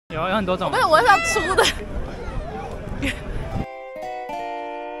有很多种。不是，我是要粗的。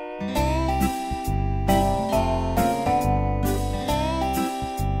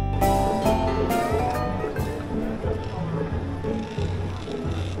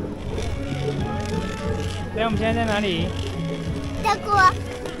所以我们现在在哪里？德国。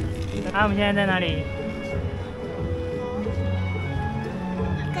我们现在在哪里？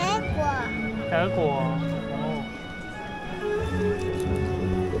德国。哦。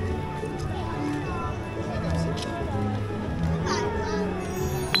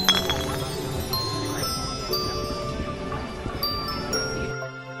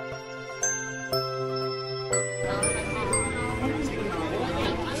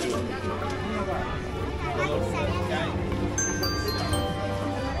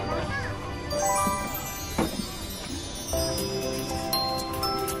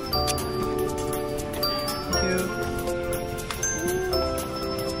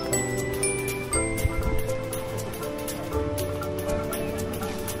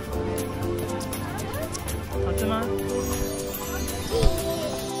好吃吗？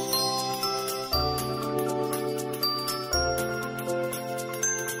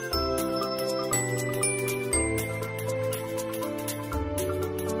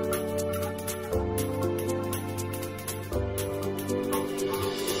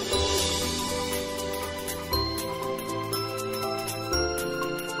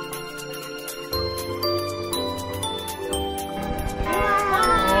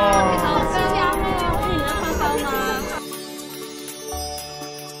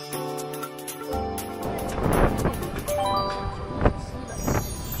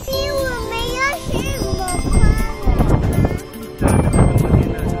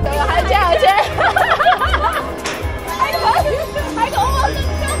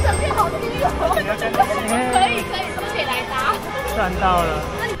赚到了！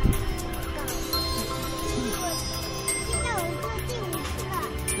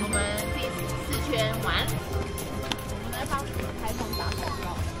我们第4圈完，我们在帮台风打广告。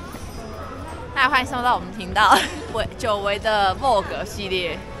大家欢迎收到我们频道久违的 Vogue 系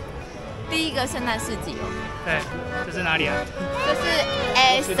列，第一个圣诞市集哦。对，这是哪里啊？这是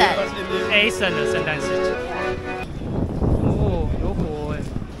Essen 的圣诞市集。哦，有火哎！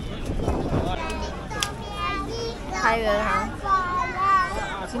开了哈。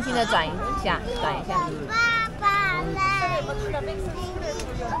轻轻的转一下。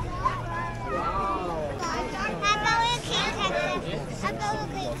爸爸我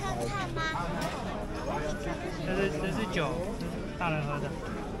可以看看吗？这是酒，大人喝的。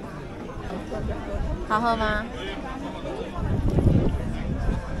好喝吗？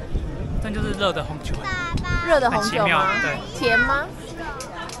这就是热的红酒。热的红酒吗？对。甜吗？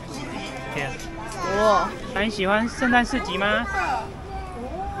甜。哦。那你喜欢圣诞市集吗？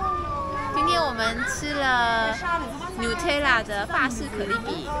今天我们吃了 Nutella 的法式可丽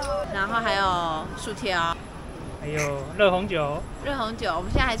饼，然后还有薯条，还有热红酒。热红酒，我们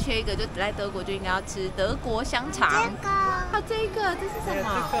现在还缺一个，就来德国就应该要吃德国香肠。这是什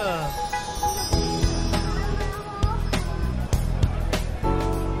么？这个。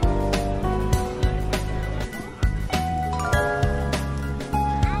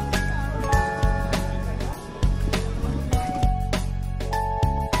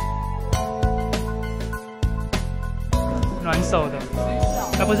暖手的，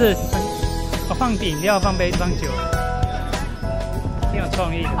不是，放饮料、放杯子、放酒，挺有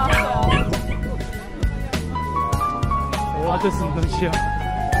创意的。哇，这是什么东西啊？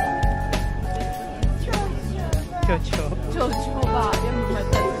球吧，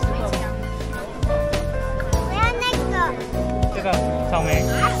我要那个。这个草莓。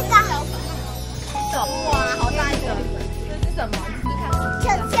哇，好大一个！这是什么？球，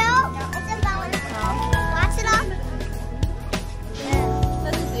我先把我的。我要吃了。那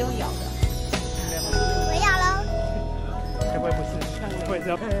是只用咬的。我咬了。该不会不是？我也知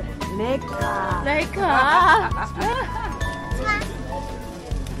道。雷可。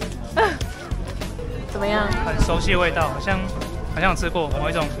怎么样？很熟悉的味道，好像有吃过某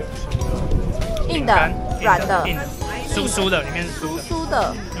一种硬的、软的、酥酥的，里面是酥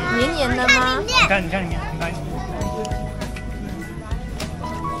的、黏黏的吗？你看里面，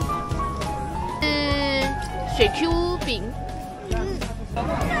是水 Q 饼。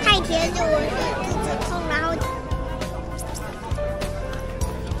太甜了，我肚子痛，然后。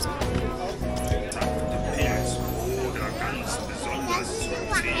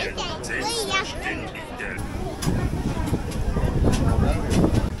我也要。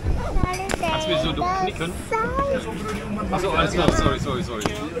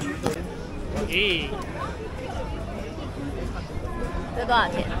咦，德这多少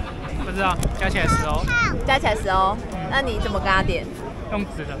钱？不知道，加起来10欧。加起来10欧。那你怎么跟他点？用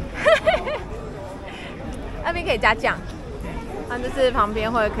纸的。那边可以加酱，它就是旁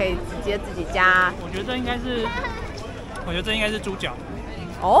边可以直接自己加。我觉得这应该是猪脚。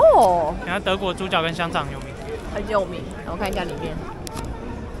哦。然后德国猪脚跟香肠有名。很有名，我看一下里面，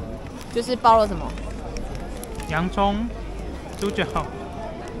就是包了什么？洋葱、猪脚。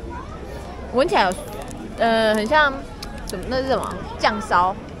闻起来有，很像什么？那是什么？酱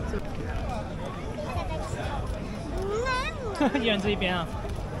烧。一人吃一边啊。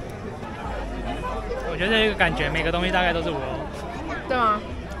我觉得这个感觉，每个东西大概都是5欧。对吗？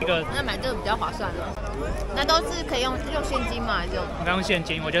一个。那买这个比较划算的。那都是可以用现金吗？还是用？我刚用现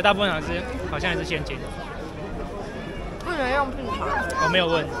金，我觉得大部分好像也是现金。不能用币吗？我没有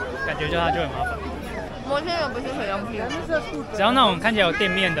问，感觉它就很麻烦。摩天轮不是可以用币？只要那种看起来有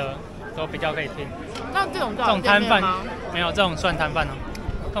店面的，都比较可以拼。那这种摊贩没有，这种算摊贩哦，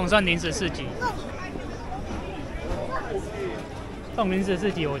这种算临时市集。这种临时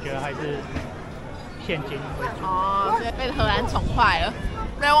市集，我觉得还是现金为主。哦，所以被荷兰宠坏了，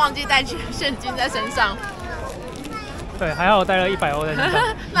不要忘记带现金在身上。对，还好我带了100欧在身上。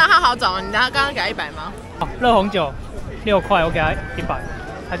那他好找，你刚刚给他100吗？哦，热红酒6块，我给他100，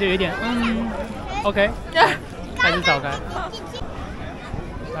他就有点OK， 开始找开。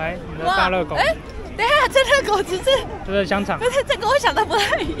来，你的大热狗。哎，等一下，这热狗只是这是香肠。不是，这跟我想的不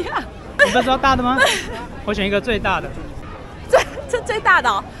太一样。你不是说大的吗？我选一个最大的。这最大的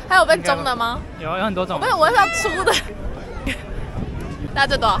哦，还有分中的吗？有很多种。不是，我是要粗的。大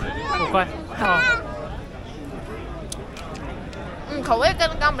这多少？5块。哦。口味跟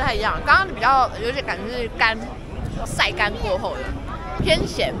刚刚不太一样，刚刚比较有点感觉是晒干过后的，偏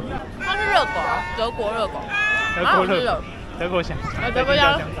咸。它是热狗啊，德国热狗。德国香。德国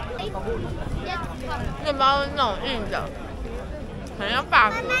香。面包是那种硬的，很像法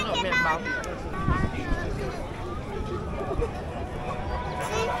国那种面包。